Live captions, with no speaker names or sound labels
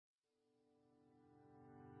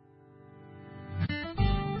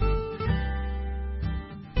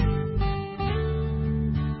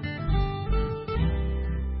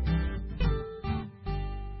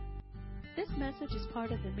message is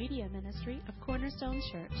part of the media ministry of Cornerstone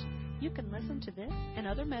Church. You can listen to this and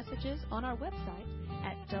other messages on our website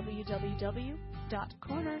at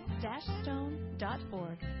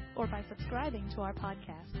www.corner-stone.org or by subscribing to our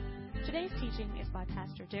podcast. Today's teaching is by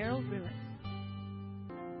Pastor Daryl Ruiz.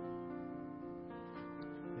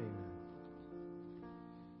 Amen.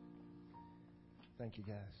 Thank you,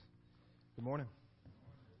 guys. Good morning.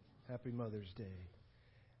 Happy Mother's Day.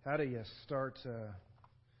 How do you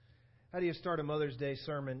start a Mother's Day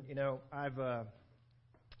sermon? You know, I've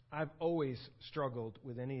always struggled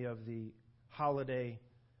with any of the holiday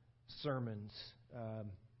sermons.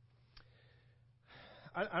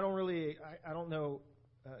 I don't know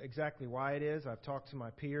exactly why it is. I've talked to my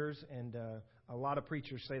peers, and a lot of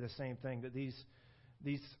preachers say the same thing, that these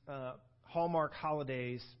Hallmark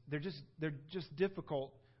holidays, they're just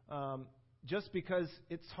difficult. Just because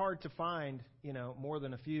it's hard to find, more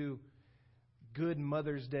than a few good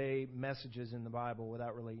Mother's Day messages in the Bible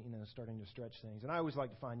without really, starting to stretch things. And I always like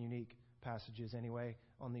to find unique passages anyway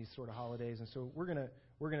on these sort of holidays. And so we're gonna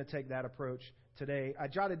take that approach today. I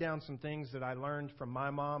jotted down some things that I learned from my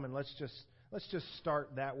mom, and let's just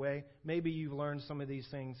start that way. Maybe you've learned some of these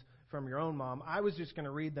things from your own mom. I was just going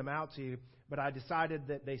to read them out to you, but I decided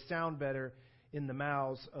that they sound better in the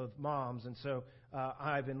mouths of moms. And so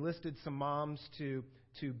I've enlisted some moms to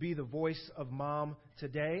be the voice of mom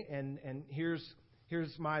today. And here's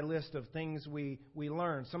my list of things we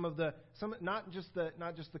learn. Not just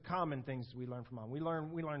the common things we learn from mom. We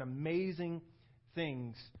learn amazing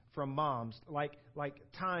things from moms, like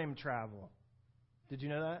time travel. Did you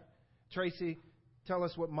know that? Tracy, tell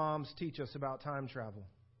us what moms teach us about time travel.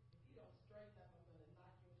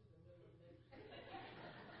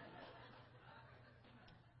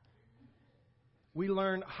 We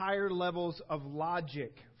learn higher levels of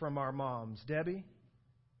logic from our moms. Debbie?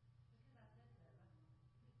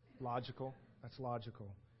 Logical. That's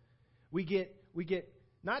logical. We get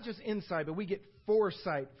not just insight, but we get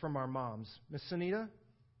foresight from our moms. Miss Sunita? Make sure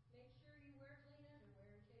you wear clean underwear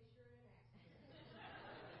in case you're in an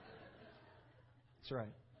accident. That's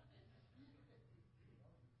right.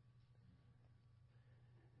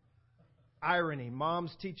 Irony.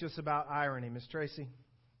 Moms teach us about irony. Miss Tracy?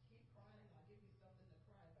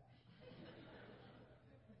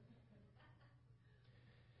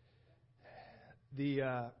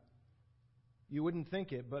 You wouldn't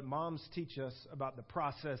think it, but moms teach us about the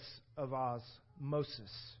process of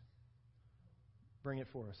osmosis. Bring it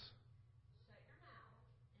for us. Shut your mouth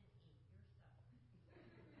and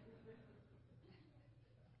eat your stuff.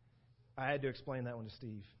 I had to explain that one to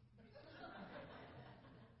Steve.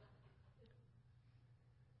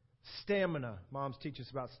 Stamina. Moms teach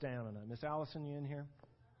us about stamina. Miss Allison, you in here?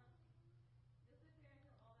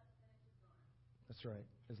 That's right.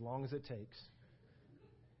 As long as it takes.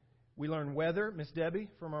 We learn weather, Miss Debbie,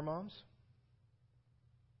 from our moms.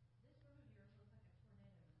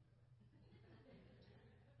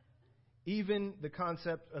 Even the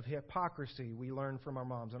concept of hypocrisy we learn from our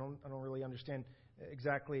moms. I don't really understand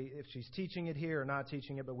exactly if she's teaching it here or not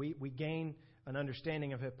teaching it, but we gain an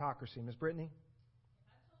understanding of hypocrisy. Miss Brittany? If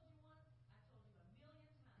I told you once, I told you a million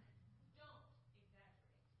times. Don't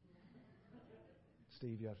exaggerate.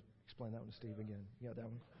 Steve, you have to explain that one to Steve again. You got that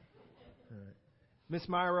one? All right. Miss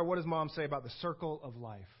Myra, what does Mom say about the circle of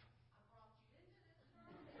life?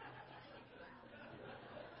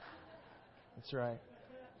 That's right.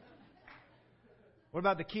 What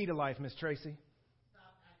about the key to life, Miss Tracy?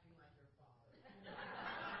 Stop acting like your father.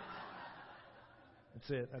 That's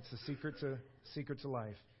it. That's the secret to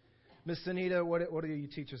life. Miss Sunita, what do you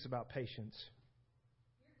teach us about patience?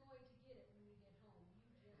 You're going to get it when you get home.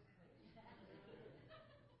 You just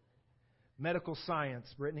wait. Medical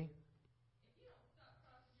science, Brittany?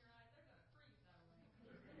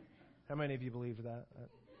 How many of you believed that?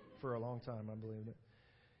 For a long time, I believed it.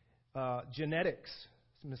 Genetics,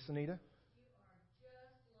 Miss Sunita? You are just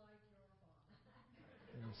like your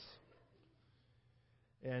father. Yes.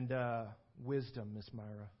 And wisdom, Miss Myra?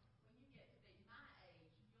 When you get to be my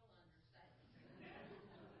age, you'll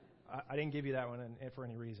understand. I didn't give you that one for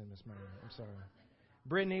any reason, Miss Myra. I'm sorry.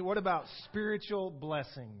 Brittany, what about spiritual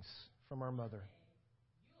blessings from our mother?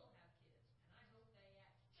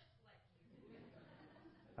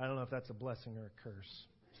 I don't know if that's a blessing or a curse.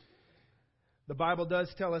 The Bible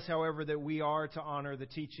does tell us, however, that we are to honor the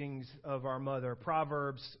teachings of our mother.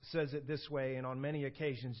 Proverbs says it this way, and on many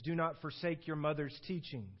occasions, do not forsake your mother's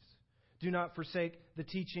teachings. Do not forsake the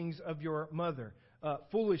teachings of your mother. A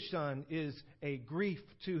foolish son is a grief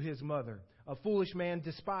to his mother. A foolish man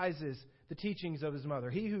despises the teachings of his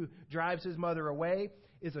mother. He who drives his mother away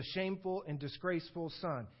is a shameful and disgraceful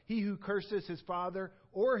son. He who curses his father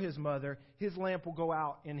or his mother, his lamp will go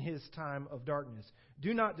out in his time of darkness.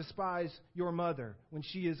 Do not despise your mother when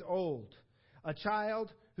she is old. A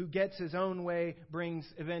child who gets his own way brings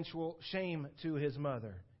eventual shame to his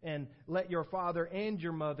mother. And let your father and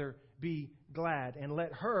your mother be glad, and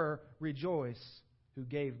let her rejoice who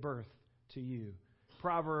gave birth to you.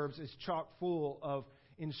 Proverbs is chock full of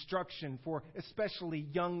instruction for especially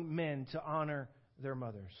young men to honor their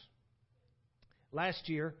mothers. Last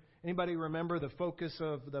year, anybody remember the focus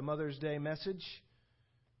of the Mother's Day message?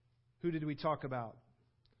 Who did we talk about?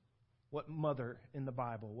 What mother in the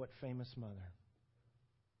Bible? What famous mother?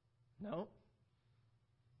 No?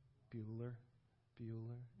 Bueller?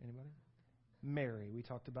 Anybody? Mary. We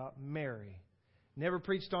talked about Mary. Never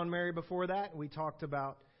preached on Mary before that. We talked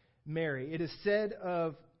about Mary. It is said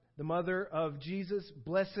of the mother of Jesus,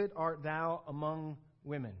 "Blessed art thou among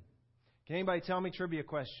women." Can anybody tell me, trivia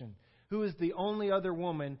question, who is the only other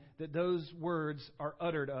woman that those words are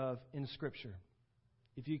uttered of in Scripture?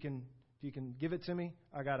 If you can give it to me,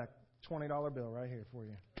 I got a $20 bill right here for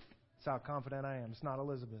you. That's how confident I am. It's not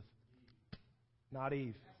Elizabeth. Not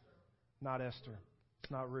Eve. Not Esther.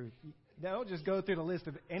 It's not Ruth. No, just go through the list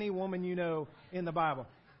of any woman you know in the Bible.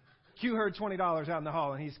 Q heard $20 out in the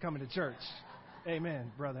hall and he's coming to church.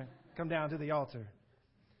 Amen, brother. Come down to the altar.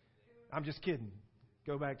 I'm just kidding.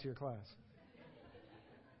 Go back to your class.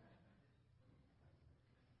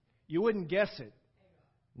 You wouldn't guess it.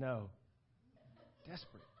 No.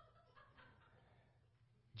 Desperate.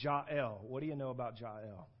 Jael. What do you know about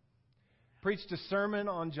Jael? Preached a sermon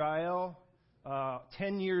on Jael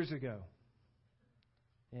 10 years ago.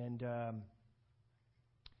 And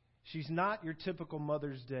she's not your typical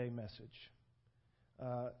Mother's Day message.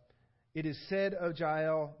 It is said of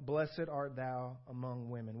Jael, "Blessed art thou among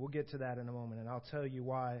women." We'll get to that in a moment, and I'll tell you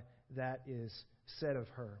why that is said of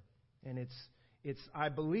her. And it's I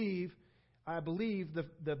believe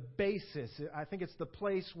the basis. I think it's the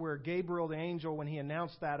place where Gabriel the angel, when he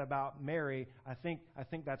announced that about Mary, I think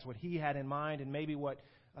that's what he had in mind, and maybe what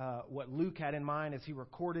Luke had in mind as he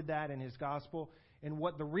recorded that in his gospel, and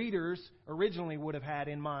what the readers originally would have had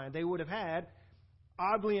in mind. They would have had,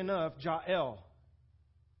 oddly enough, Jael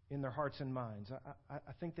in their hearts and minds.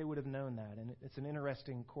 I think they would have known that, and it's an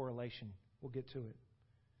interesting correlation. We'll get to it.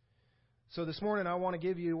 So this morning I want to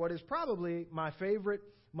give you what is probably my favorite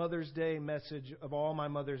Mother's Day message of all my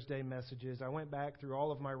Mother's Day messages. I went back through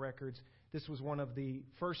all of my records. This was one of the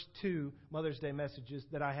first 2 Mother's Day messages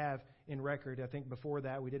that I have in record. I think before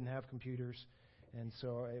that we didn't have computers, and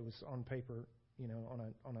so it was on paper,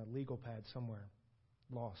 on a legal pad somewhere,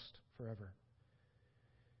 lost forever.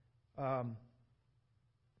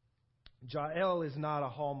 Jael is not a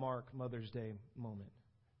Hallmark Mother's Day moment.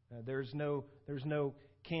 There's no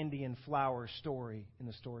candy and flower story in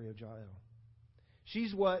the story of Jael.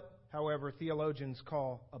 She's what, however, theologians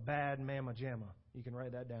call a bad mamma jamma. You can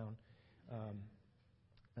write that down.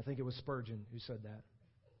 I think it was Spurgeon who said that.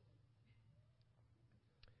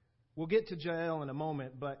 We'll get to Jael in a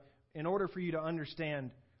moment, but in order for you to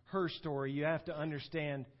understand her story, you have to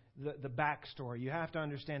understand the backstory. You have to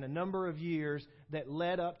understand a number of years that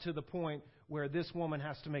led up to the point where this woman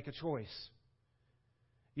has to make a choice.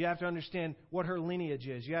 You have to understand what her lineage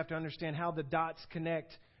is. You have to understand how the dots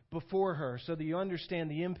connect before her so that you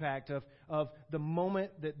understand the impact of the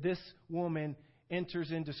moment that this woman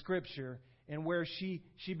enters into Scripture and where she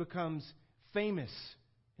becomes famous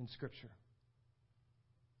in Scripture.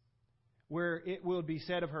 Where it will be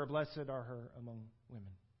said of her, "Blessed are her among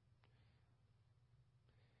women."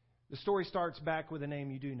 The story starts back with a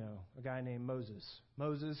name you do know, a guy named Moses.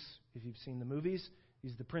 Moses, if you've seen the movies,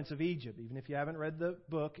 he's the Prince of Egypt. Even if you haven't read the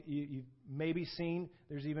book, you've maybe seen,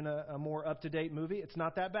 there's even a more up-to-date movie. It's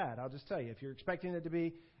not that bad, I'll just tell you. If you're expecting it to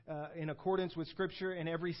be in accordance with Scripture in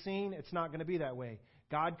every scene, it's not going to be that way.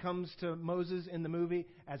 God comes to Moses in the movie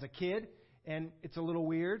as a kid, and it's a little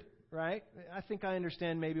weird, right? I think I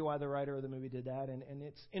understand maybe why the writer of the movie did that, and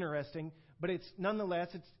it's interesting. But it's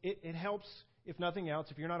nonetheless, it helps, if nothing else,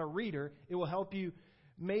 if you're not a reader, it will help you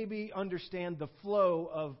maybe understand the flow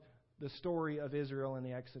of the story of Israel and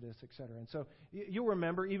the Exodus, etc. And so you'll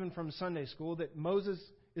remember, even from Sunday school, that Moses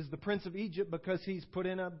is the Prince of Egypt because he's put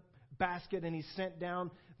in a basket and he's sent down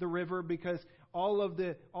the river because all of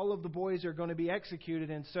the boys are going to be executed.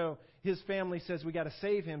 And so his family says, we got to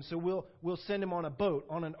save him. So we'll send him on a boat,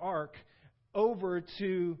 on an ark, over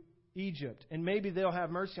to Egypt. And maybe they'll have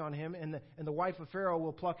mercy on him, and the wife of Pharaoh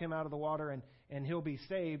will pluck him out of the water and he'll be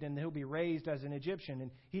saved and he'll be raised as an Egyptian.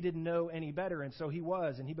 And he didn't know any better, and so he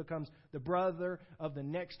was. And he becomes the brother of the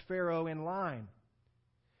next Pharaoh in line.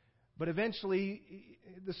 But eventually,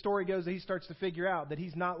 the story goes that he starts to figure out that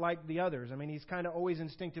he's not like the others. I mean, he's kind of always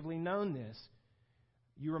instinctively known this.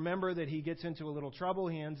 You remember that he gets into a little trouble.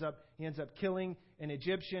 He ends up killing an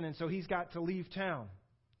Egyptian, and so he's got to leave town.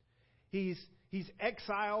 He's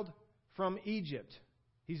exiled from Egypt.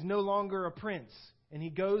 He's no longer a prince, and he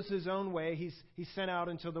goes his own way. He's sent out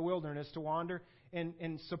into the wilderness to wander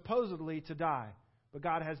and supposedly to die. But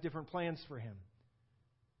God has different plans for him.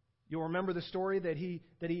 You'll remember the story that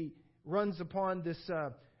he runs upon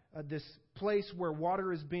this place where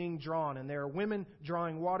water is being drawn, and there are women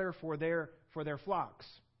drawing water for their flocks,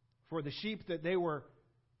 for the sheep that they were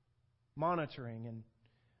monitoring. And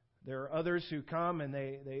there are others who come and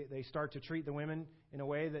they start to treat the women in a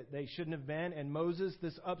way that they shouldn't have been. And Moses,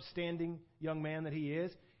 this upstanding young man that he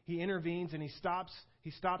is, he intervenes and he stops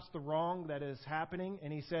the wrong that is happening.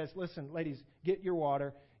 And he says, listen, ladies, get your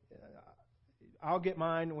water. I'll get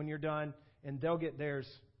mine when you're done, and they'll get theirs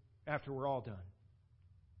after we're all done.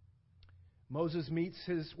 Moses meets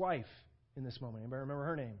his wife in this moment. Anybody remember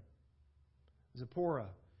her name? Zipporah.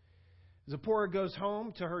 Zipporah goes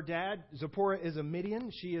home to her dad. Zipporah is a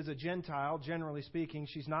Midian. She is a Gentile, generally speaking.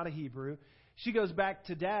 She's not a Hebrew. She goes back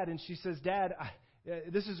to Dad and she says, Dad,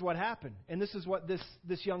 this is what happened. And this is what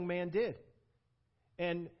this young man did.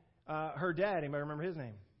 And her dad, anybody remember his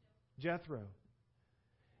name? Jethro.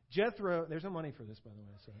 Jethro, there's no money for this, by the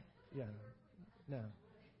way. So, yeah, no.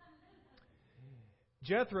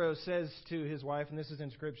 Jethro says to his wife, and this is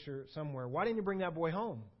in Scripture somewhere, why didn't you bring that boy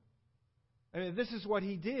home? I mean, if this is what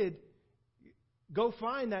he did, go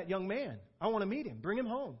find that young man. I want to meet him. Bring him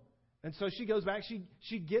home. And so she goes back.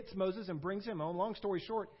 She gets Moses and brings him home. Long story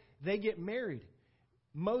short, they get married.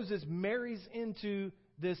 Moses marries into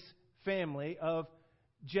this family of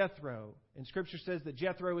Jethro. And Scripture says that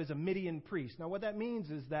Jethro is a Midian priest. Now, what that means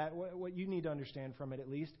is that, what you need to understand from it at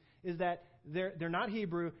least, is that they're not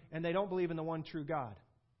Hebrew and they don't believe in the one true God.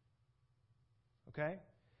 Okay?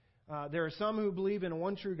 There are some who believe in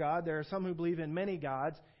one true God. There are some who believe in many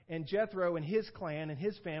gods. And Jethro and his clan and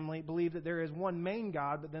his family believe that there is one main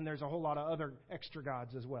God, but then there's a whole lot of other extra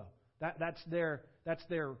gods as well. That's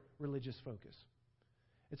their religious focus.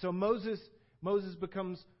 And so Moses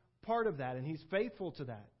becomes part of that, and he's faithful to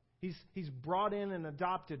that. He's brought in and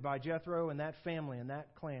adopted by Jethro and that family and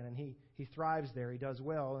that clan, and he thrives there. He does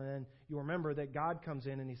well. And then you remember that God comes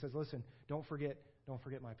in and he says, listen, don't forget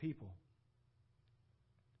my people,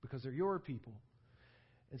 because they're your people.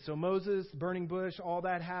 And so Moses, burning bush, all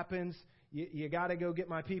that happens. You got to go get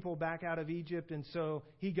my people back out of Egypt. And so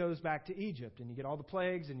he goes back to Egypt, and you get all the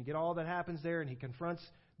plagues, and you get all that happens there, and he confronts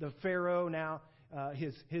the Pharaoh now,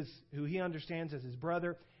 who he understands as his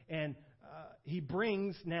brother, and he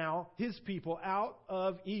brings now his people out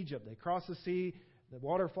of Egypt. They cross the sea. The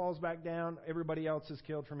water falls back down. Everybody else is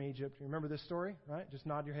killed from Egypt. You remember this story, right? Just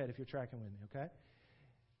nod your head if you're tracking with me, okay?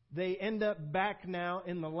 They end up back now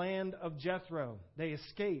in the land of Jethro. They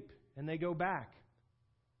escape, and they go back.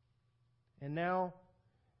 And now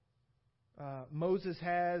Moses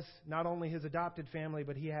has not only his adopted family,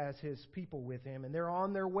 but he has his people with him. And they're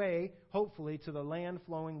on their way, hopefully, to the land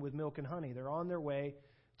flowing with milk and honey. They're on their way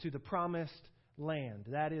to the promised land.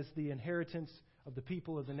 That is the inheritance of the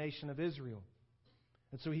people of the nation of Israel.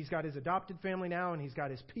 And so he's got his adopted family now, and he's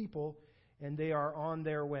got his people, and they are on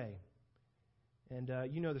their way. And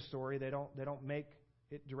you know the story. They don't make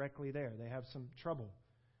it directly there. They have some trouble.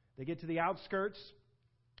 They get to the outskirts,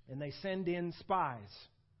 and they send in spies,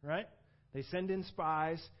 right? They send in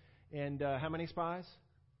spies, and how many spies?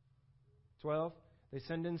 12. They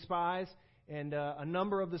send in spies, and a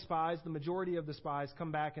number of the spies, the majority of the spies,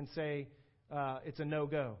 come back and say it's a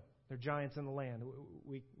no-go. They're giants in the land.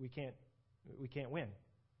 We can't win.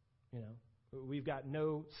 You know, we've got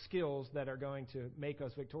no skills that are going to make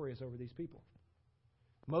us victorious over these people.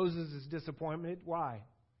 Moses is disappointed. Why?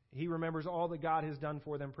 He remembers all that God has done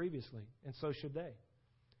for them previously, and so should they.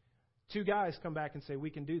 2 guys come back and say, we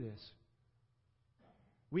can do this.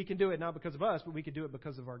 We can do it not because of us, but we can do it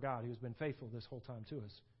because of our God, who has been faithful this whole time to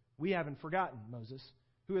us. We haven't forgotten, Moses.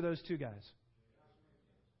 Who are those 2 guys?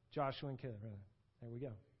 Joshua and Caleb. There we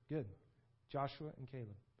go. Good. Joshua and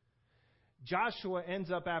Caleb. Joshua ends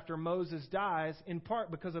up, after Moses dies, in part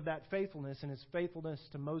because of that faithfulness and his faithfulness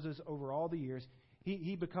to Moses over all the years.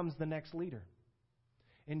 He becomes the next leader.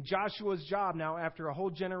 And Joshua's job now, after a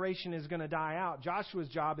whole generation is going to die out, Joshua's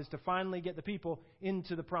job is to finally get the people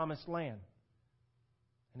into the promised land.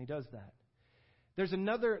 And he does that. There's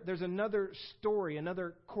another story,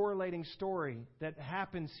 another correlating story that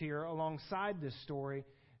happens here alongside this story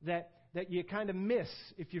that that you kind of miss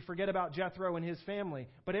if you forget about Jethro and his family.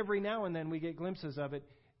 But every now and then we get glimpses of it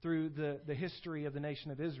through the history of the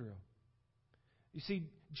nation of Israel. You see,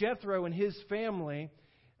 Jethro and his family,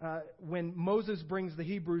 when Moses brings the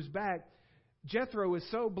Hebrews back, Jethro is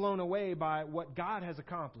so blown away by what God has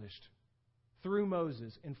accomplished through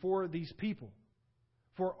Moses and for these people,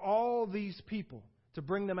 for all these people, to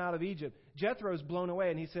bring them out of Egypt. Jethro's blown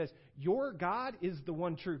away, and he says, your God is the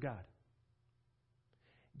one true God.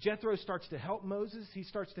 Jethro starts to help Moses. He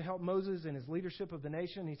starts to help Moses in his leadership of the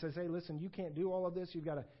nation. He says, hey, listen, you can't do all of this. You've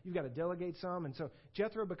got to delegate some. And so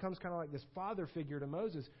Jethro becomes kind of like this father figure to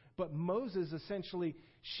Moses. But Moses essentially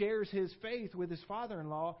shares his faith with his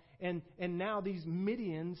father-in-law. And now these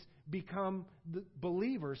Midians become the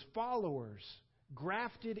believers, followers,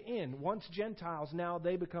 grafted in. Once Gentiles, now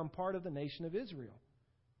they become part of the nation of Israel.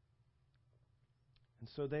 And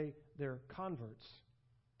so they're converts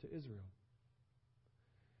to Israel.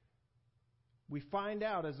 We find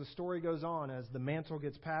out as the story goes on, as the mantle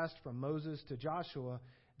gets passed from Moses to Joshua,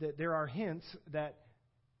 that there are hints that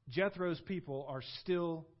Jethro's people are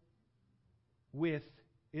still with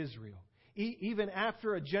Israel. Even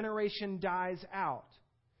after a generation dies out,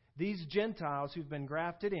 these Gentiles who've been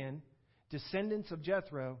grafted in, descendants of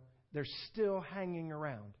Jethro, they're still hanging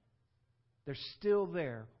around. They're still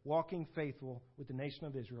there, walking faithful with the nation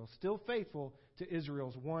of Israel, still faithful to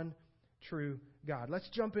Israel's one true God. Let's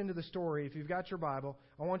jump into the story. If you've got your Bible,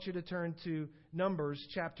 I want you to turn to Numbers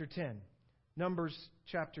chapter 10. Numbers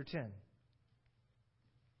chapter 10.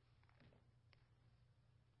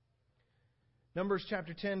 Numbers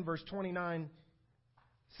chapter 10, verse 29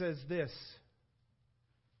 says this.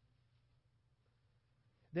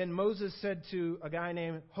 Then Moses said to a guy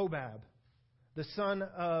named Hobab, the son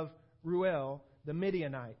of Reuel, the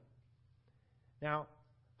Midianite. Now,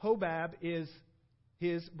 Hobab is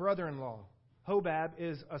his brother-in-law. Hobab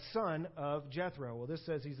is a son of Jethro. Well, this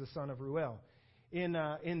says he's the son of Reuel.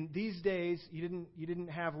 In these days, you didn't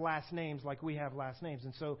have last names like we have last names,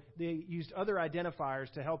 and so they used other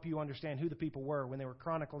identifiers to help you understand who the people were when they were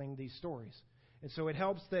chronicling these stories. And so it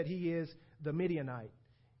helps that he is the Midianite.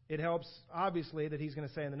 It helps, obviously, that he's going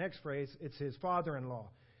to say in the next phrase, it's his father-in-law.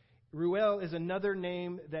 Reuel is another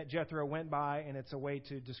name that Jethro went by, and it's a way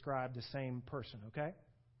to describe the same person, okay?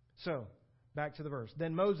 So, back to the verse.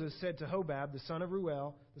 Then Moses said to Hobab, the son of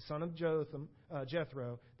Reuel, the son of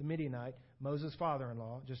Jethro, the Midianite, Moses'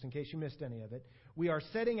 father-in-law, just in case you missed any of it, we are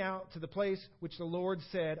setting out to the place which the Lord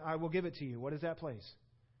said, I will give it to you. What is that place?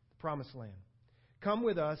 The promised land. Come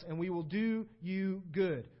with us, and we will do you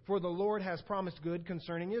good. For the Lord has promised good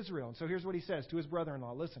concerning Israel. And so here's what he says to his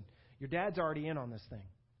brother-in-law. Listen, your dad's already in on this thing.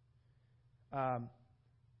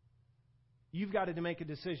 You've got to make a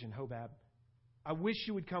decision, Hobab. I wish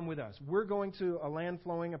you would come with us. We're going to a land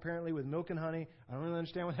flowing apparently with milk and honey. I don't really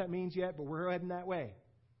understand what that means yet, but we're heading that way.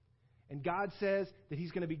 And God says that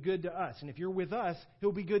He's going to be good to us. And if you're with us,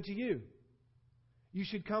 He'll be good to you. You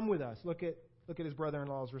should come with us. Look at his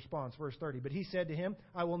brother-in-law's response, verse 30. But he said to him,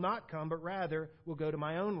 I will not come, but rather will go to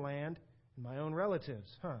my own land and my own relatives.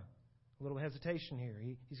 A little hesitation here.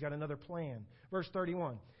 He's got another plan. Verse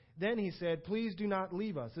 31. Then he said, please do not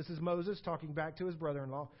leave us. This is Moses talking back to his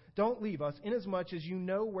brother-in-law. Don't leave us, inasmuch as you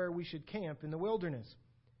know where we should camp in the wilderness.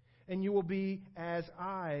 And you will be as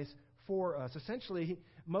eyes for us. Essentially,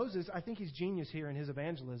 Moses, I think he's genius here in his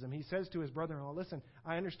evangelism. He says to his brother-in-law, listen,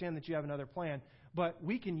 I understand that you have another plan, but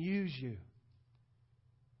we can use you.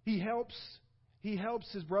 He helps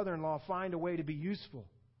his brother-in-law find a way to be useful.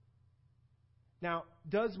 Now,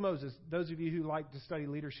 does Moses, those of you who like to study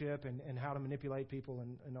leadership and how to manipulate people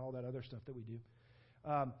and all that other stuff that we do,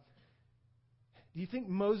 do you think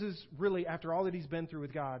Moses really, after all that he's been through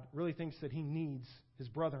with God, really thinks that he needs his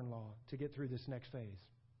brother-in-law to get through this next phase?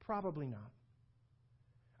 Probably not.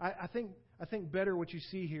 I think better what you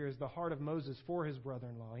see here is the heart of Moses for his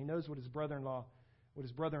brother-in-law. He knows what his brother-in-law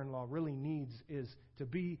really needs is to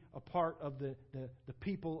be a part of the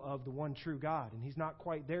people of the one true God. And he's not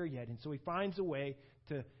quite there yet. And so he finds a way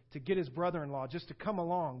to get his brother-in-law just to come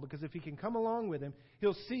along. Because if he can come along with him,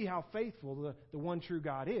 he'll see how faithful the one true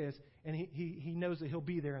God is. And he knows that he'll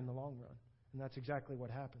be there in the long run. And that's exactly what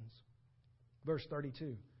happens. Verse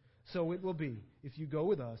 32. So it will be, if you go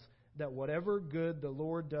with us, that whatever good the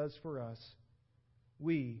Lord does for us,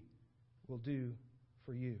 we will do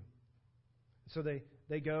for you. So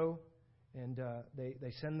they go and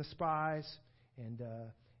they send the spies and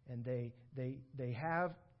they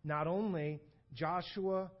have not only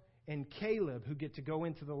Joshua and Caleb who get to go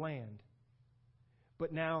into the land,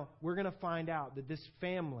 but now we're going to find out that this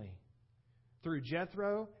family, through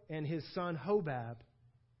Jethro and his son Hobab,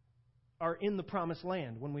 are in the promised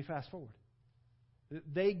land when we fast forward.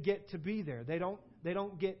 They get to be there. They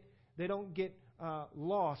don't get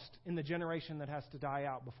lost in the generation that has to die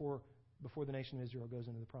out before the nation of Israel goes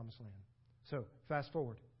into the promised land. So, fast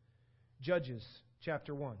forward. Judges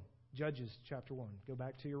chapter 1. Judges chapter 1. Go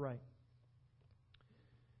back to your right.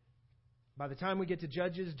 By the time we get to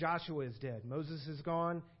Judges, Joshua is dead. Moses is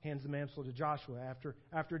gone, hands the mantle to Joshua.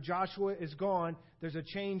 After Joshua is gone, there's a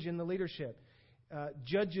change in the leadership.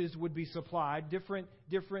 Judges would be supplied, different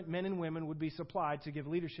men and women would be supplied to give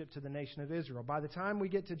leadership to the nation of Israel. By the time we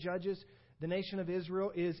get to Judges, the nation of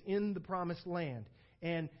Israel is in the promised land.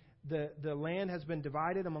 And the land has been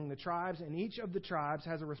divided among the tribes, and each of the tribes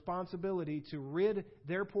has a responsibility to rid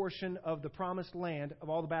their portion of the promised land of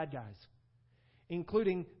all the bad guys,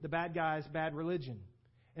 including the bad guys' bad religion.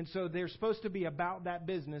 And so they're supposed to be about that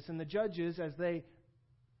business. And the judges, as they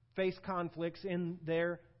face conflicts in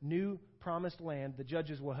their new promised land, the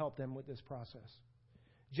judges will help them with this process.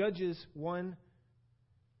 Judges 1,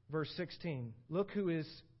 verse 16. Look who is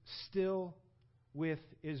still with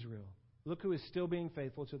Israel. Look who is still being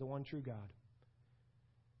faithful to the one true God.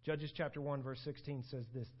 Judges chapter 1, verse 16 says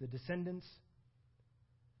this: the descendants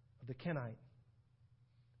of the Kenite,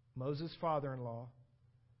 Moses' father-in-law,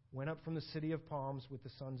 went up from the city of palms with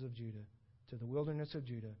the sons of Judah to the wilderness of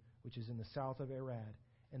Judah, which is in the south of Arad,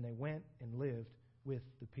 and they went and lived with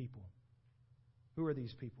the people. Who are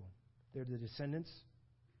these people? They're the descendants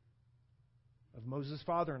of Moses'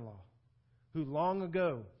 father-in-law, who long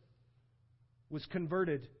ago was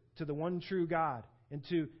converted to the one true God and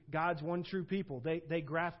to God's one true people. They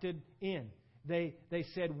grafted in. They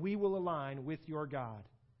said, we will align with your God.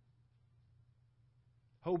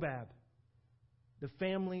 Hobab, the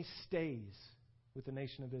family stays with the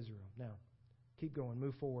nation of Israel. Now, keep going.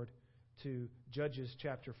 Move forward to Judges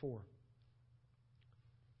chapter 4.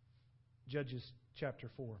 Judges chapter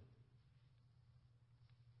 4.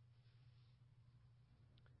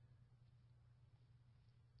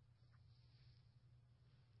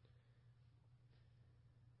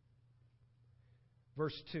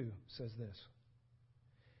 Verse 2 says this: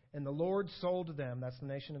 and the Lord sold them, that's the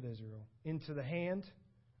nation of Israel, into the hand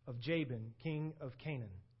of Jabin, king of Canaan,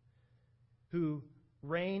 who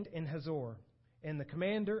reigned in Hazor. And the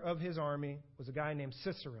commander of his army was a guy named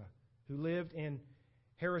Sisera, who lived in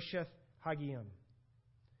Harosheth Haggim.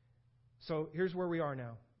 So here's where we are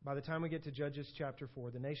now. By the time we get to Judges chapter 4,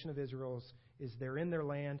 the nation of Israel is they're in their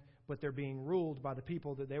land, but they're being ruled by the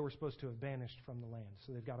people that they were supposed to have banished from the land.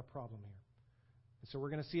 So they've got a problem here. And so we're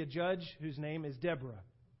going to see a judge whose name is Deborah.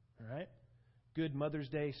 All right? Good Mother's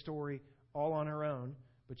Day story all on her own,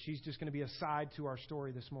 but she's just going to be a side to our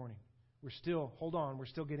story this morning. We're still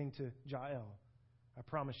getting to Jael. I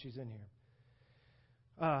promise she's in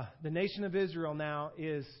here. The nation of Israel now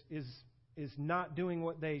is not doing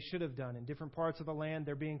what they should have done. In different parts of the land,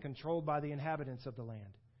 they're being controlled by the inhabitants of the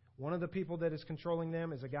land. One of the people that is controlling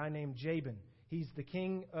them is a guy named Jabin. He's the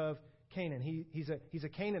king of Canaan. He's a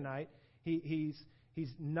Canaanite. He's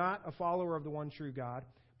not a follower of the one true God,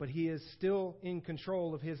 but he is still in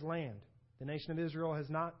control of his land. The nation of Israel has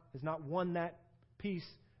not won that piece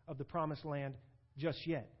of the promised land just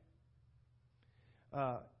yet.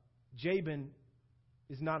 Jabin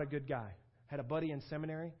is not a good guy. Had a buddy in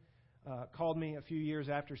seminary, called me a few years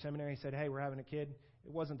after seminary. He said, hey, we're having a kid.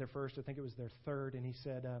 It wasn't their first. I think it was their third. And he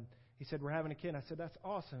said, we're having a kid. And I said, that's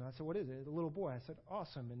awesome. I said, what is it? A little boy. I said,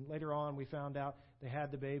 awesome. And later on, we found out they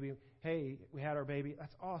had the baby. Hey, we had our baby.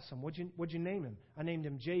 That's awesome. What'd you name him? I named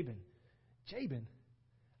him Jabin. Jabin?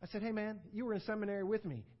 I said, hey, man, you were in seminary with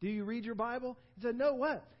me. Do you read your Bible? He said, no,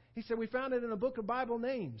 what? He said, we found it in a book of Bible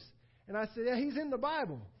names. And I said, yeah, he's in the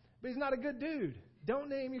Bible, but he's not a good dude. Don't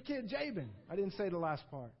name your kid Jabin. I didn't say the last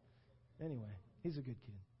part. Anyway, he's a good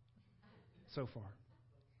kid so far.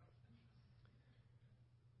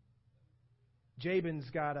 Jabin's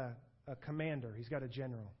got a commander. He's got a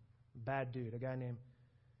general, bad dude, a guy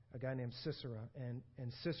named Sisera,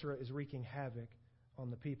 and Sisera is wreaking havoc on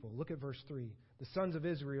the people. Look at verse 3. The sons of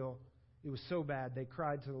Israel, it was so bad, they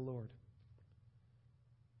cried to the Lord.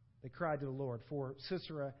 They cried to the Lord, for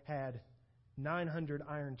Sisera had 900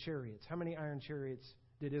 iron chariots. How many iron chariots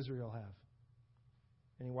did Israel have?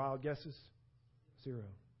 Any wild guesses? 0.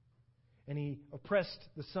 And he oppressed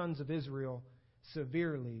the sons of Israel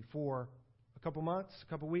severely for a couple months, a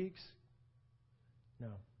couple weeks?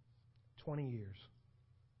 No, 20 years.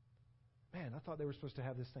 Man, I thought they were supposed to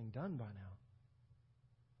have this thing done by now.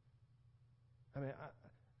 I mean,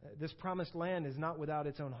 this promised land is not without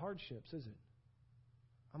its own hardships, is it?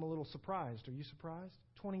 I'm a little surprised. Are you surprised?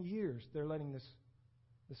 20 years they're letting this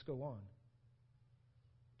go on.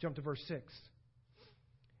 Jump to verse 6.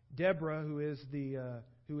 Deborah, who is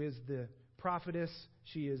the prophetess,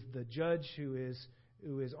 she is the judge who is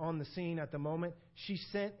who is on the scene at the moment, she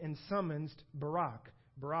sent and summoned Barak,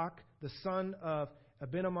 the son of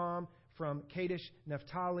Abinadab from Kadesh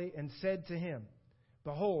Naphtali, and said to him,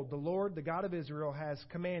 Behold, the Lord, the God of Israel, has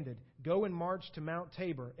commanded, Go and march to Mount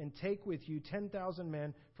Tabor, and take with you 10,000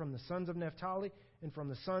 men from the sons of Naphtali and from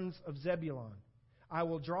the sons of Zebulun. I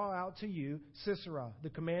will draw out to you Sisera, the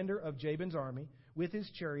commander of Jabin's army, with his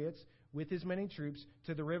chariots, with his many troops,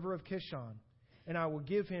 to the river of Kishon, and I will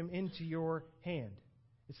give him into your hand.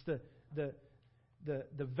 It's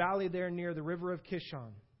the valley there near the river of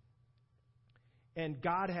Kishon. And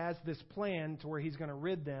God has this plan to where He's going to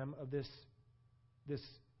rid them of this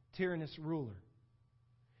tyrannous ruler.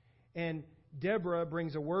 And Deborah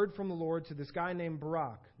brings a word from the Lord to this guy named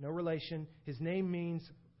Barak. No relation. His name means,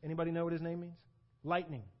 anybody know what his name means?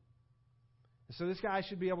 Lightning. So this guy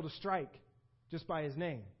should be able to strike just by his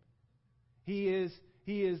name. He is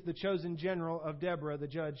the chosen general of Deborah, the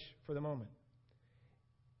judge for the moment.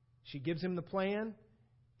 She gives him the plan.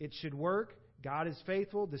 It should work. God is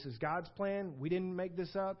faithful. This is God's plan. We didn't make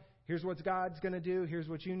this up. Here's what God's going to do. Here's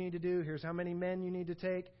what you need to do. Here's how many men you need to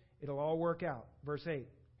take. It'll all work out. Verse 8.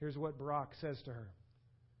 Here's what Barak says to her.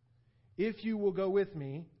 If you will go with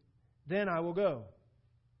me, then I will go.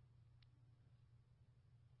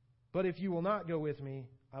 But if you will not go with me,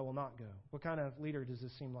 I will not go. What kind of leader does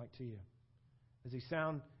this seem like to you? Does he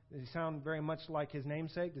sound very much like his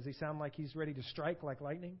namesake? Does he sound like he's ready to strike like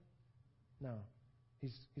lightning? No.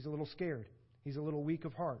 He's a little scared. He's a little weak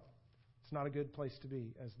of heart. It's not a good place to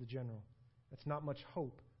be as the general. That's not much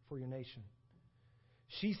hope for your nation.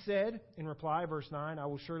 She said, in reply, verse 9, I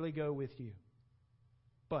will surely go with you.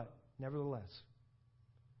 But, nevertheless,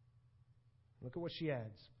 look at what she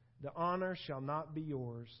adds. The honor shall not be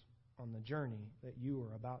yours on the journey that you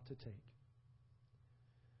are about to take.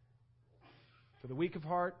 For the weak of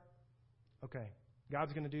heart, okay,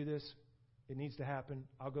 God's going to do this. It needs to happen.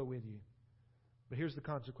 I'll go with you. But here's the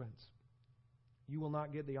consequence. You will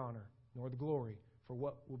not get the honor nor the glory for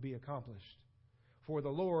what will be accomplished. For the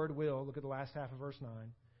Lord will, look at the last half of verse 9,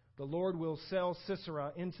 the Lord will sell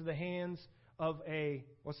Sisera into the hands of a,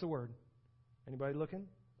 what's the word? Anybody looking?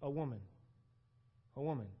 A woman. A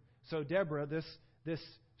woman. So Deborah, this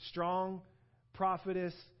strong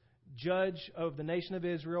prophetess, judge of the nation of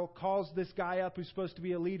Israel, calls this guy up who's supposed to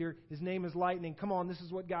be a leader. His name is Lightning. Come on, this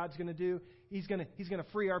is what God's going to do. He's going to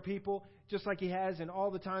free our people just like He has in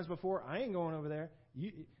all the times before. I ain't going over there.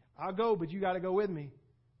 I'll go, but you got to go with me.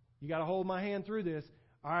 You got to hold my hand through this.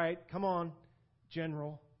 All right, come on,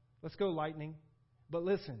 General. Let's go, Lightning. But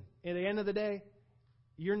listen, at the end of the day,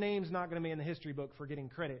 your name's not going to be in the history book for getting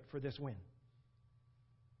credit for this win.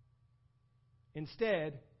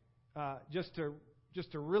 Instead, just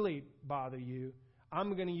to really bother you,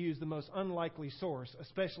 I'm going to use the most unlikely source,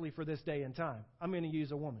 especially for this day and time. I'm going to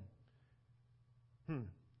use a woman.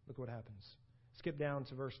 Look what happens. Skip down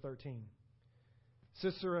to verse 13.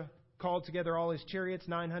 Sisera called together all his chariots,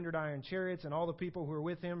 900 iron chariots, and all the people who were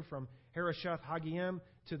with him from Harosheth Hagoyim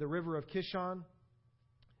to the river of Kishon.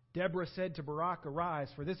 Deborah said to Barak, Arise,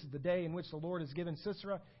 for this is the day in which the Lord has given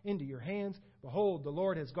Sisera into your hands. Behold, the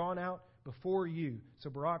Lord has gone out before you. So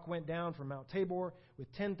Barak went down from Mount Tabor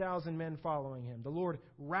with 10,000 men following him. The Lord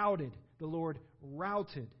routed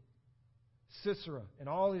Sisera and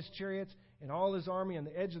all his chariots and all his army on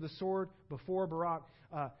the edge of the sword before Barak.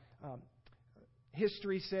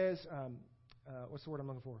 History says, what's the word I'm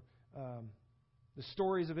looking for? The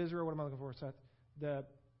stories of Israel. What am I looking for, Seth? The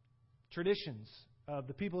traditions of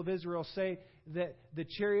the people of Israel say that the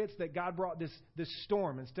chariots that God brought this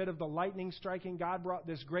storm, instead of the lightning striking, God brought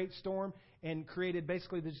this great storm and created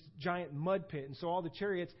basically this giant mud pit. And so all the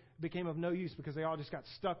chariots became of no use because they all just got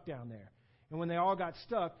stuck down there. And when they all got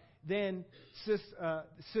stuck, then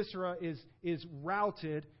Sisera is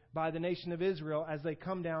routed by the nation of Israel as they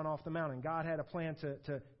come down off the mountain. God had a plan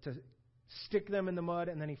to stick them in the mud,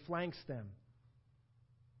 and then He flanks them.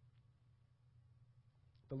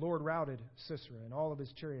 The Lord routed Sisera and all of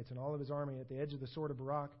his chariots and all of his army at the edge of the sword of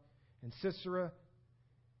Barak. And Sisera,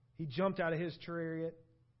 he jumped out of his chariot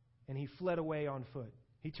and he fled away on foot.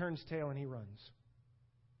 He turns tail and he runs.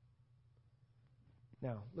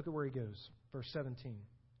 Now, look at where he goes. Verse 17.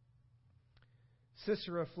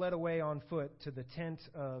 Sisera fled away on foot to the tent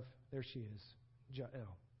of, there she is,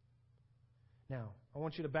 Jael. Now, I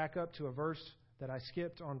want you to back up to a verse that I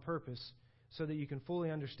skipped on purpose so that you can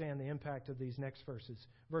fully understand the impact of these next verses.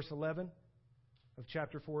 Verse 11 of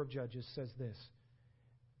chapter 4 of Judges says this.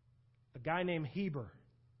 A guy named Heber.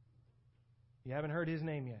 You haven't heard his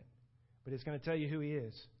name yet, but it's going to tell you who he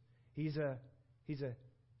is. He's a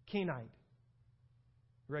Kenite.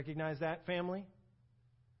 Recognize that family?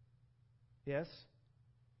 Yes?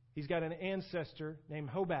 He's got an ancestor named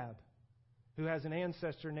Hobab, who has an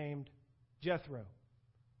ancestor named Jethro.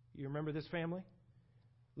 You remember this family?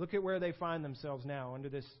 Look at where they find themselves now under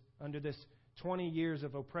this 20 years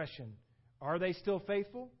of oppression. Are they still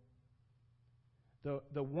faithful?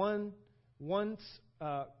 The once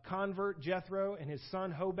convert Jethro and his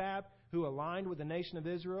son Hobab, who aligned with the nation of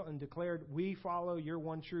Israel and declared, "We follow your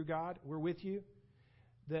one true God. We're with you."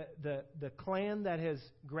 The clan that has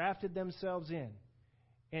grafted themselves in,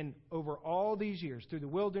 and over all these years, through the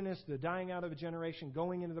wilderness, the dying out of a generation,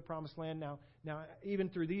 going into the promised land, now even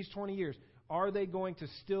through these 20 years, are they going to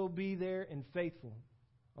still be there and faithful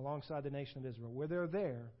alongside the nation of Israel? Well, they're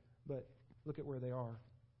there, but look at where they are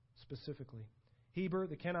specifically. Heber,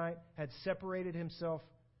 the Kenite, had separated himself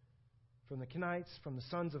from the Kenites, from the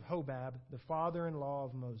sons of Hobab, the father-in-law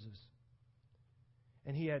of Moses.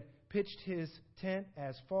 And he had pitched his tent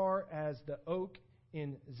as far as the oak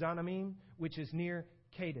in Zanamim, which is near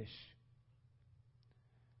Kadesh.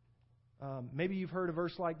 Maybe you've heard a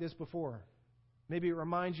verse like this before. Maybe it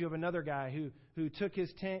reminds you of another guy who took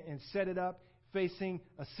his tent and set it up facing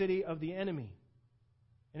a city of the enemy.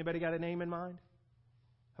 Anybody got a name in mind?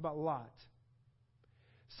 How about Lot?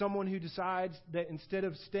 Someone who decides that instead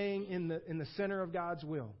of staying in the center of God's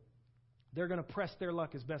will, they're going to press their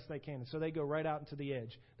luck as best they can. And so they go right out into the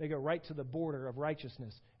edge. They go right to the border of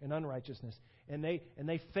righteousness and unrighteousness. And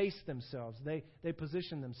they face themselves. They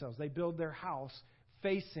position themselves. They build their house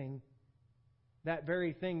facing that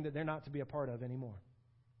very thing that they're not to be a part of anymore.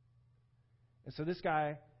 And so this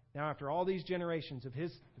guy, now after all these generations of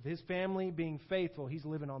his family being faithful, he's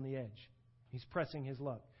living on the edge. He's pressing his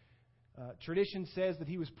luck. Tradition says that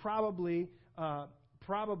he was probably a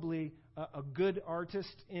good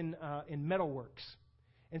artist in metalworks.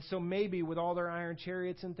 And so maybe with all their iron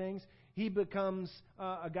chariots and things, he becomes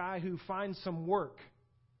a guy who finds some work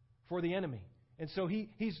for the enemy. And so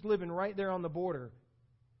he's living right there on the border.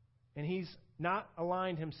 And he's not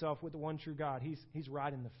aligned himself with the one true God. He's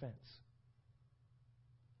riding the fence.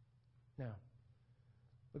 Now,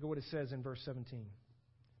 look at what it says in verse 17.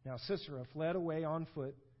 Now Sisera fled away on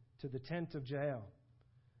foot to the tent of Jael.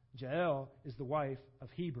 Jael is the wife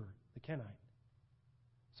of Heber, the Kenite.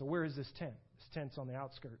 So where is this tent? This tent's on the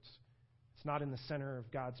outskirts. It's not in the center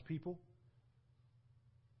of God's people.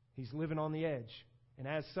 He's living on the edge. And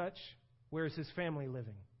as such, where is his family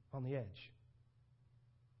living? On the edge.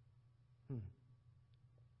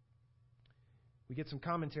 We get some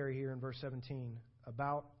commentary here in verse 17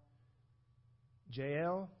 about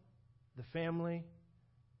Jael, the family,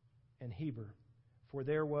 and Heber. For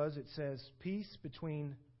there was, it says, peace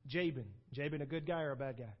between Jabin. Jabin, a good guy or a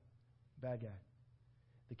bad guy? Bad guy.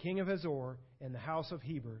 The king of Hazor and the house of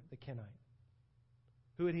Heber, the Kenite.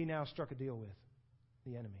 Who had he now struck a deal with?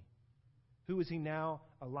 The enemy. Who is he now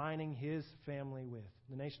aligning his family with?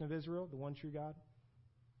 The nation of Israel, the one true God?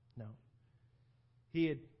 No. He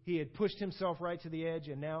had pushed himself right to the edge,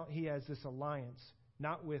 and now he has this alliance,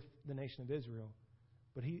 not with the nation of Israel,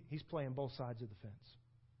 but he's playing both sides of the fence.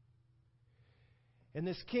 And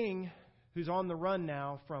this king, who's on the run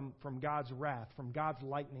now from God's wrath, from God's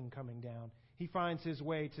lightning coming down, he finds his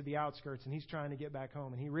way to the outskirts, and he's trying to get back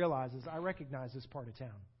home. And he realizes, I recognize this part of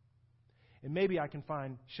town. And maybe I can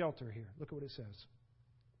find shelter here. Look at what it says.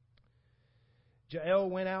 Jael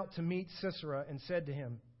went out to meet Sisera and said to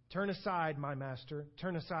him, "Turn aside, my master,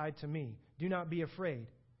 turn aside to me. Do not be afraid."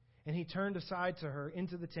 And he turned aside to her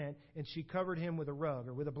into the tent, and she covered him with a rug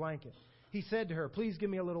or with a blanket. He said to her, "Please give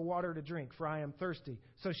me a little water to drink, for I am thirsty."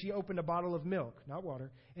 So she opened a bottle of milk, not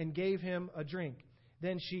water, and gave him a drink.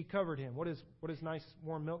 Then she covered him. What does nice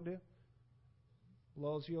warm milk do?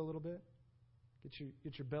 Lulls you a little bit.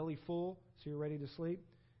 Get your belly full so you're ready to sleep.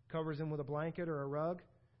 Covers him with a blanket or a rug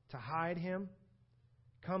to hide him.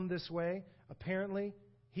 Come this way. Apparently,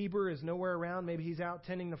 Heber is nowhere around. Maybe he's out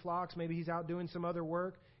tending the flocks. Maybe he's out doing some other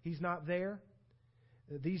work. He's not there.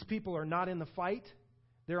 These people are not in the fight.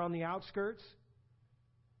 They're on the outskirts.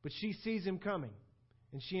 But she sees him coming,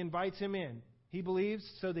 and she invites him in. He believes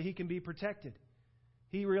so that he can be protected.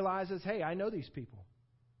 He realizes, hey, I know these people.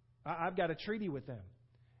 I've got a treaty with them.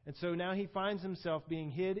 And so now he finds himself being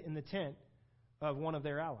hid in the tent of one of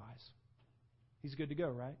their allies. He's good to go,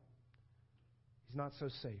 right? He's not so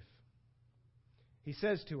safe. He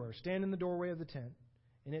says to her, "Stand in the doorway of the tent,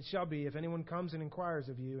 and it shall be, if anyone comes and inquires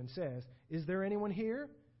of you and says, 'Is there anyone here?'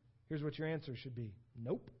 Here's what your answer should be.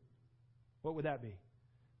 'Nope.'" What would that be?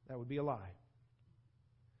 That would be a lie.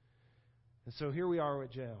 And so here we are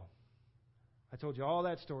with Jael. I told you all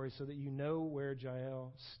that story so that you know where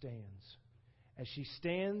Jael stands. As she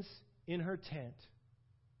stands in her tent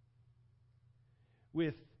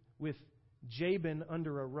with Jabin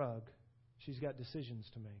under a rug, She's got decisions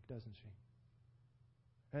to make, doesn't she?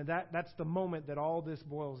 And that's the moment that all this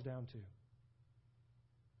boils down to.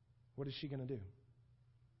 What is she going to do?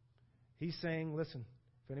 He's saying, listen,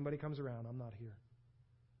 if anybody comes around, I'm not here.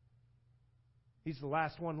 He's the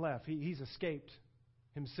last one left. He's escaped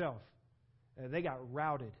himself. They got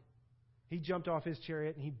routed. He jumped off his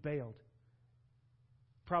chariot and he bailed.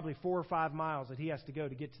 Probably 4 or 5 miles that he has to go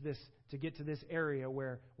to get to this area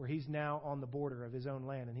where he's now on the border of his own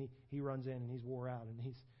land, and he runs in and he's wore out and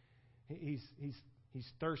he's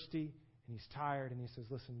thirsty and he's tired, and he says,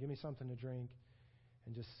 listen, give me something to drink,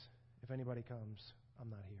 and just if anybody comes, I'm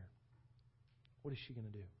not here. What is she going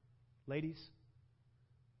to do? Ladies,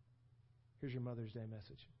 here's your Mother's Day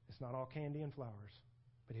message. It's not all candy and flowers,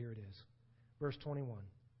 but here it is. Verse 21.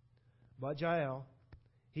 But Jael,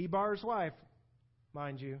 Heber's wife,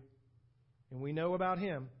 mind you, and we know about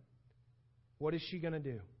him, what is she going to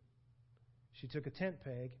do? She took a tent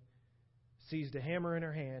peg, seized a hammer in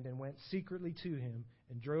her hand, and went secretly to him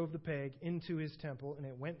and drove the peg into his temple, and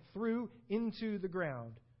it went through into the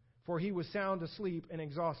ground, for he was sound asleep and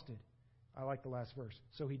exhausted. I like the last verse.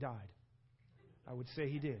 So he died. I would say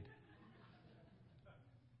he did.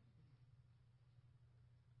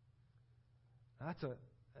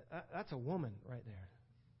 That's a woman right there.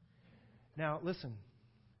 Now, listen.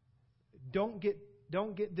 Don't get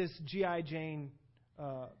this G.I. Jane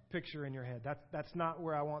picture in your head. That's not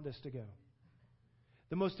where I want this to go.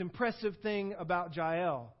 The most impressive thing about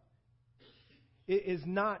Jael is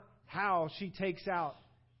not how she takes out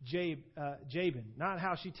Jabin, not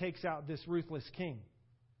how she takes out this ruthless king.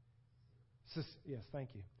 Yes,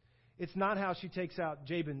 thank you. It's not how she takes out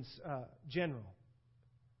Jabin's general.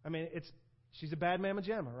 I mean, she's a bad mamma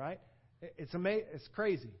jamma, right? It's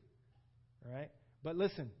crazy, all right? But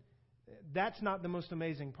listen, that's not the most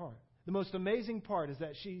amazing part. The most amazing part is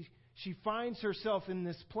that she finds herself in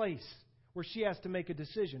this place where she has to make a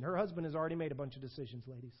decision. Her husband has already made a bunch of decisions,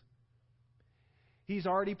 ladies. He's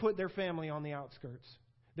already put their family on the outskirts.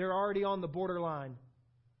 They're already on the borderline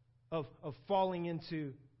of falling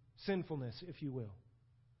into sinfulness, if you will.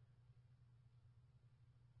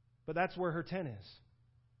 But that's where her tent is.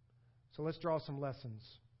 So let's draw some lessons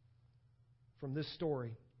from this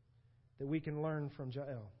story that we can learn from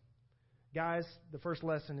Jael. Guys, the first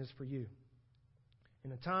lesson is for you.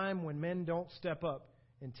 In a time when men don't step up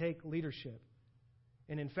and take leadership,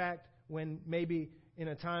 and in fact, when maybe in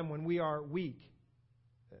a time when we are weak,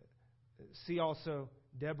 see also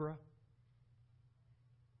Deborah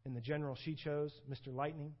and the general she chose, Mr.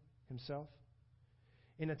 Lightning himself.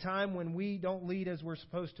 In a time when we don't lead as we're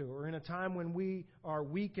supposed to, or in a time when we are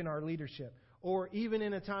weak in our leadership, or even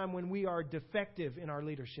in a time when we are defective in our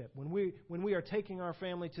leadership, when we are taking our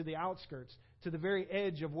family to the outskirts, to the very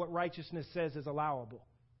edge of what righteousness says is allowable.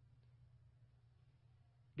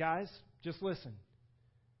 Guys, just listen.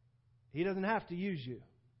 He doesn't have to use you.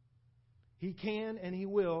 He can and he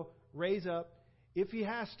will raise up if he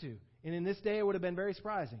has to. And in this day it would have been very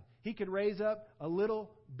surprising. He could raise up a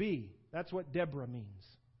little bee. That's what Deborah means.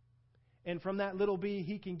 And from that little bee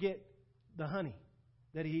he can get the honey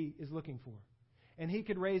that he is looking for. And he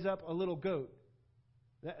could raise up a little goat.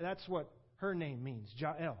 That's what her name means,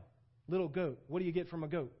 Jael. Little goat. What do you get from a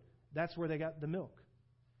goat? That's where they got the milk.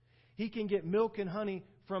 He can get milk and honey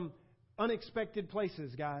from unexpected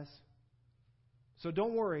places, guys. So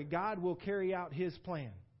don't worry. God will carry out His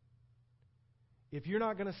plan. If you're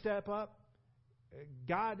not going to step up,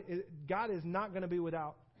 God is not going to be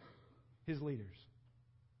without His leaders.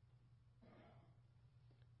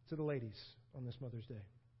 To the ladies on this Mother's Day.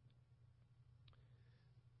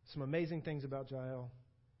 Some amazing things about Jael,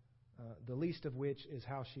 the least of which is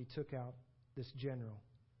how she took out this general.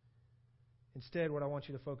 Instead, what I want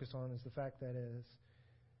you to focus on is the fact that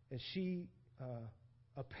as she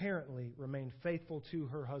apparently remained faithful to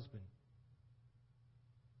her husband.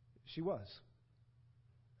 She was.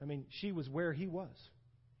 I mean, she was where he was.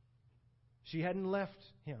 She hadn't left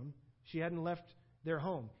him. She hadn't left their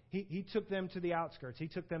home. He took them to the outskirts. He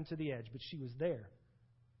took them to the edge, but she was there.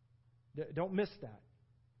 Don't miss that.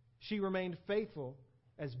 She remained faithful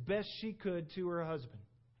as best she could to her husband.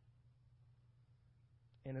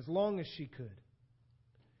 And as long as she could.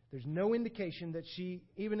 There's no indication that she,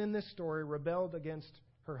 even in this story, rebelled against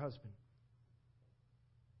her husband.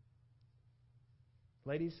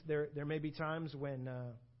 Ladies, there may be times when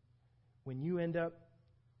you end up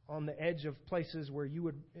on the edge of places where you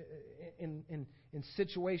would, in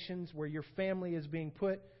situations where your family is being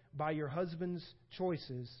put by your husband's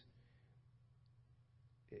choices,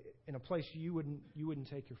 in a place you wouldn't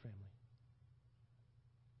take your family.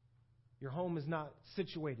 Your home is not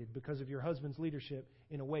situated because of your husband's leadership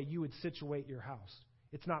in a way you would situate your house.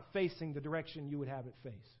 It's not facing the direction you would have it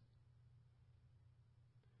face.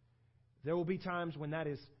 There will be times when that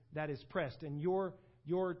is pressed, and your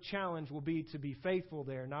challenge will be to be faithful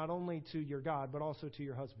there, not only to your God, but also to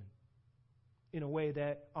your husband, in a way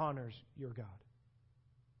that honors your God.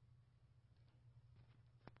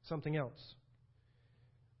 Something else.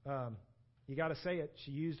 You got to say it.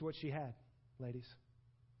 She used what she had, ladies.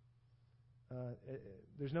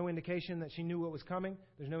 There's no indication that she knew what was coming.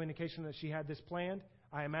 There's no indication that she had this planned.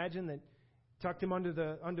 I imagine that tucked him under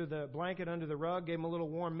the blanket, under the rug, gave him a little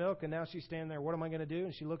warm milk, and now she's standing there. What am I going to do?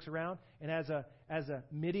 And she looks around, and as a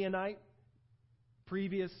Midianite,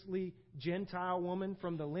 previously Gentile woman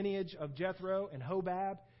from the lineage of Jethro and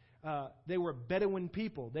Hobab, they were Bedouin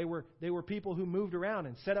people. They were people who moved around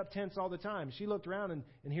and set up tents all the time. She looked around,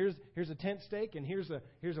 and here's a tent stake, and here's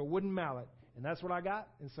a wooden mallet, and that's what I got.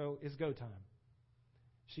 And so it's go time.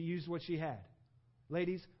 She used what she had.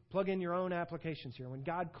 Ladies, plug in your own applications here. When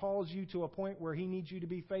God calls you to a point where He needs you to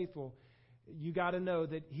be faithful, you got to know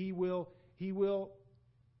that He will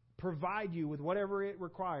provide you with whatever it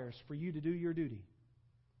requires for you to do your duty.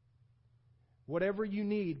 Whatever you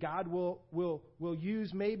need, God will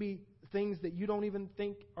use maybe things that you don't even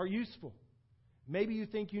think are useful. Maybe you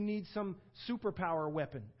think you need some superpower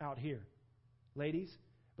weapon out here, ladies.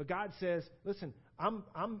 But God says, listen,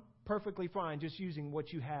 I'm perfectly fine just using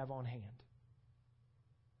what you have on hand.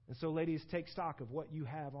 And so, ladies, take stock of what you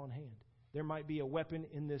have on hand. There might be a weapon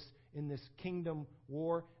in this kingdom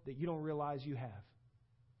war that you don't realize you have.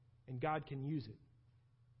 And God can use it.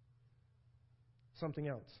 Something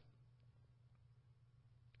else.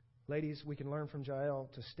 Ladies, we can learn from Jael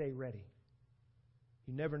to stay ready.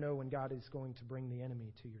 You never know when God is going to bring the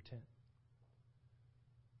enemy to your tent.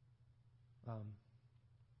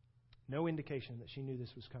 No indication that she knew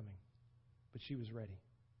this was coming, but she was ready.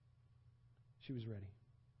 She was ready.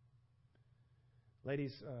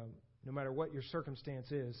 Ladies, no matter what your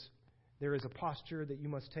circumstance is, there is a posture that you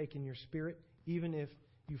must take in your spirit, even if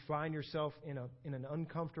you find yourself in an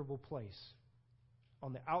uncomfortable place,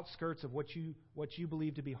 on the outskirts of what you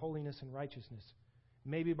believe to be holiness and righteousness,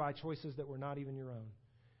 maybe by choices that were not even your own.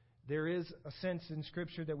 There is a sense in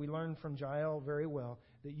Scripture that we learn from Jael very well,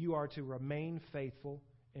 that you are to remain faithful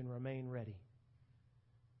and remain ready.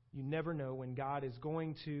 You never know when God is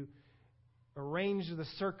going to arrange the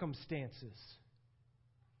circumstances.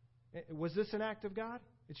 Was this an act of God?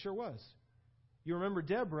 It sure was. You remember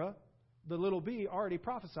Deborah, the little bee, already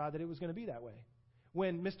prophesied that it was going to be that way.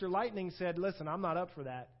 When Mr. Lightning said, listen, I'm not up for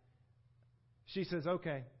that, she says,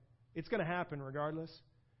 okay, it's going to happen regardless,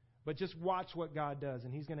 but just watch what God does,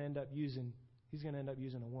 and He's going to end up using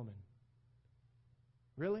a woman.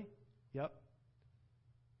 Really? Yep.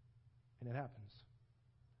 And it happens.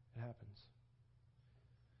 It happens.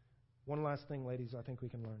 One last thing, ladies, I think we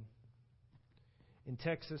can learn. In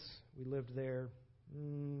Texas, we lived there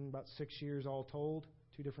about 6 years all told,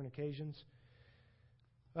 2 different occasions.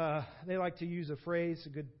 They like to use a phrase, a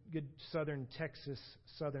good Southern Texas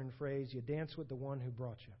Southern phrase, you dance with the one who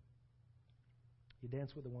brought you. You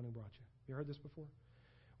dance with the one who brought you. You heard this before?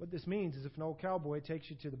 What this means is if an old cowboy takes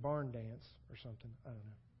you to the barn dance or something, I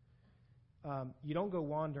don't know, you don't go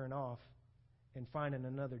wandering off and finding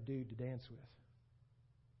another dude to dance with.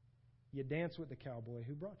 You dance with the cowboy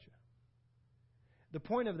who brought you. The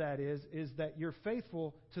point of that is that you're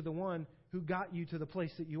faithful to the one who got you to the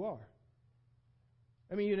place that you are.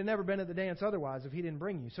 I mean, you'd have never been at the dance otherwise if he didn't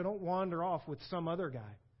bring you. So don't wander off with some other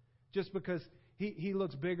guy just because he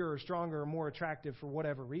looks bigger or stronger or more attractive for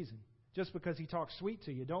whatever reason. Just because he talks sweet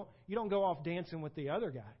to you. You don't go off dancing with the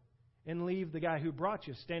other guy and leave the guy who brought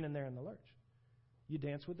you standing there in the lurch. You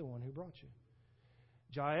dance with the one who brought you.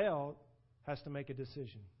 Jael has to make a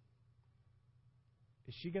decision.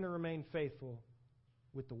 Is she going to remain faithful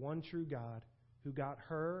with the one true God who got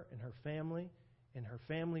her and her family and her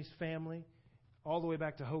family's family all the way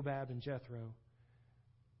back to Hobab and Jethro?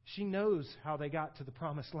 She knows how they got to the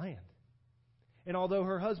promised land. And although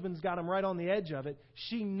her husband's got them right on the edge of it,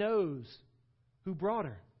 she knows who brought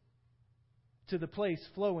her to the place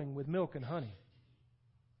flowing with milk and honey.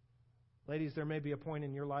 Ladies, there may be a point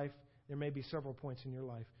in your life, there may be several points in your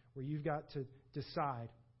life where you've got to decide,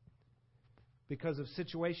 because of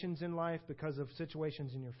situations in life, because of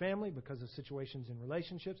situations in your family, because of situations in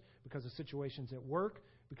relationships, because of situations at work,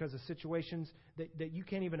 because of situations that you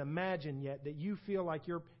can't even imagine yet, that you feel like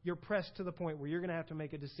you're pressed to the point where you're going to have to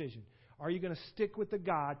make a decision. Are you going to stick with the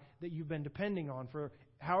God that you've been depending on for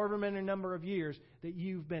however many number of years that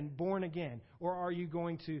you've been born again? Or are you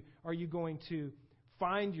going to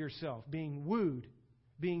find yourself being wooed,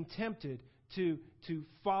 being tempted to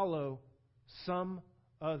follow some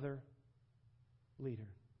other leader?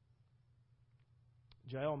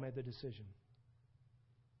 Jael made the decision.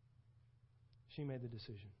 She made the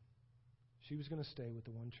decision. She was going to stay with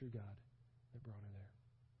the one true God that brought her there.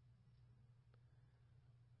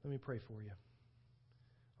 Let me pray for you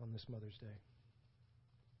on this Mother's Day.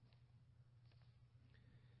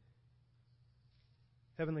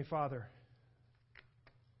 Heavenly Father,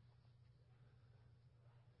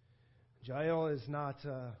 Jael is not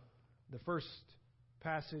the first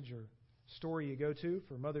passage or story you go to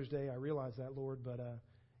for Mother's Day. I realize that, Lord, but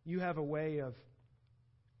you have a way of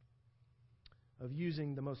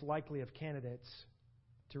using the most likely of candidates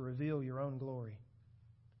to reveal your own glory.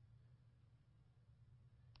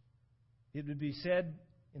 It would be said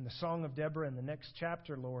in the Song of Deborah in the next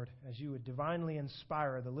chapter, Lord, as you would divinely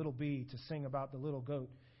inspire the little bee to sing about the little goat,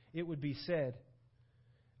 it would be said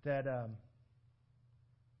that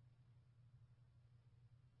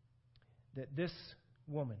that this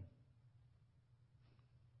woman,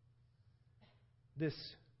 this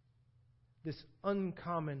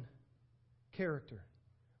uncommon character,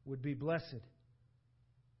 would be blessed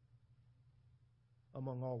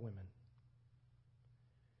among all women.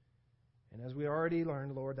 And as we already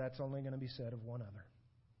learned, Lord, that's only going to be said of one other,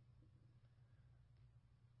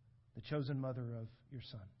 the chosen mother of your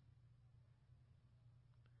Son.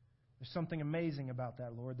 There's something amazing about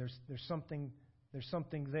that, Lord. There's something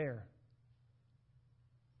there.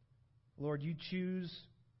 Lord, you choose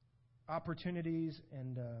opportunities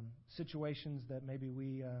and situations that maybe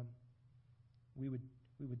we would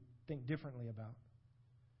think differently about.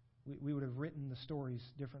 We would have written the stories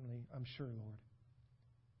differently, I'm sure, Lord.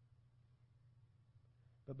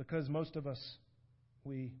 But because most of us,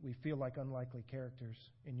 we feel like unlikely characters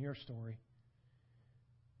in your story,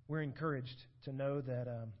 we're encouraged to know that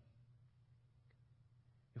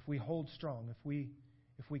if we hold strong, if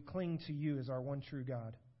we cling to you as our one true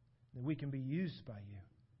God, that we can be used by you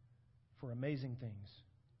for amazing things.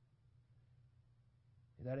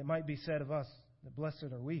 That it might be said of us that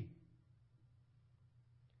blessed are we.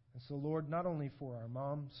 And so, Lord, not only for our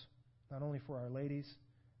moms, not only for our ladies,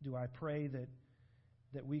 do I pray that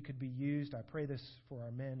we could be used. I pray this for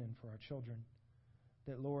our men and for our children.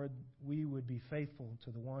 That, Lord, we would be faithful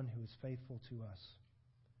to the one who is faithful to us.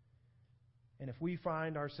 And if we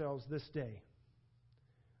find ourselves this day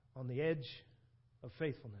on the edge of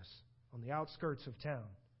faithfulness, on the outskirts of town,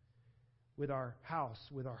 with our house,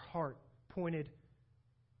 with our heart pointed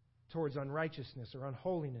towards unrighteousness or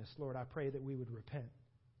unholiness, Lord, I pray that we would repent.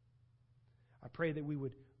 I pray that we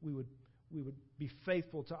would be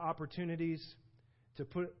faithful to opportunities to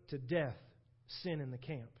put to death sin in the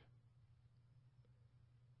camp,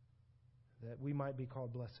 that we might be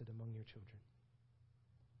called blessed among your children.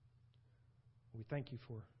 We thank you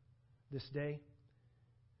for this day,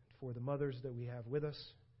 for the mothers that we have with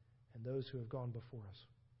us, and those who have gone before us.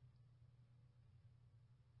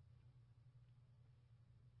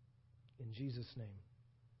 In Jesus' name,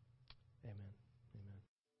 amen.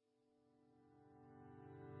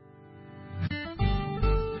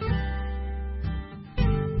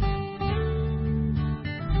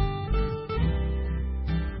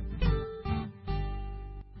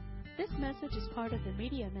 This message is part of the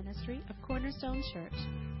media ministry of Cornerstone Church.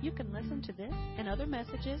 You can listen to this and other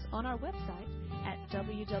messages on our website at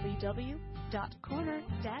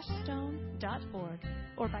www.corner-stone.org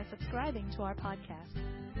or by subscribing to our podcast.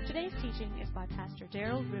 Today's teaching is by Pastor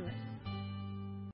Darrell Ruiz.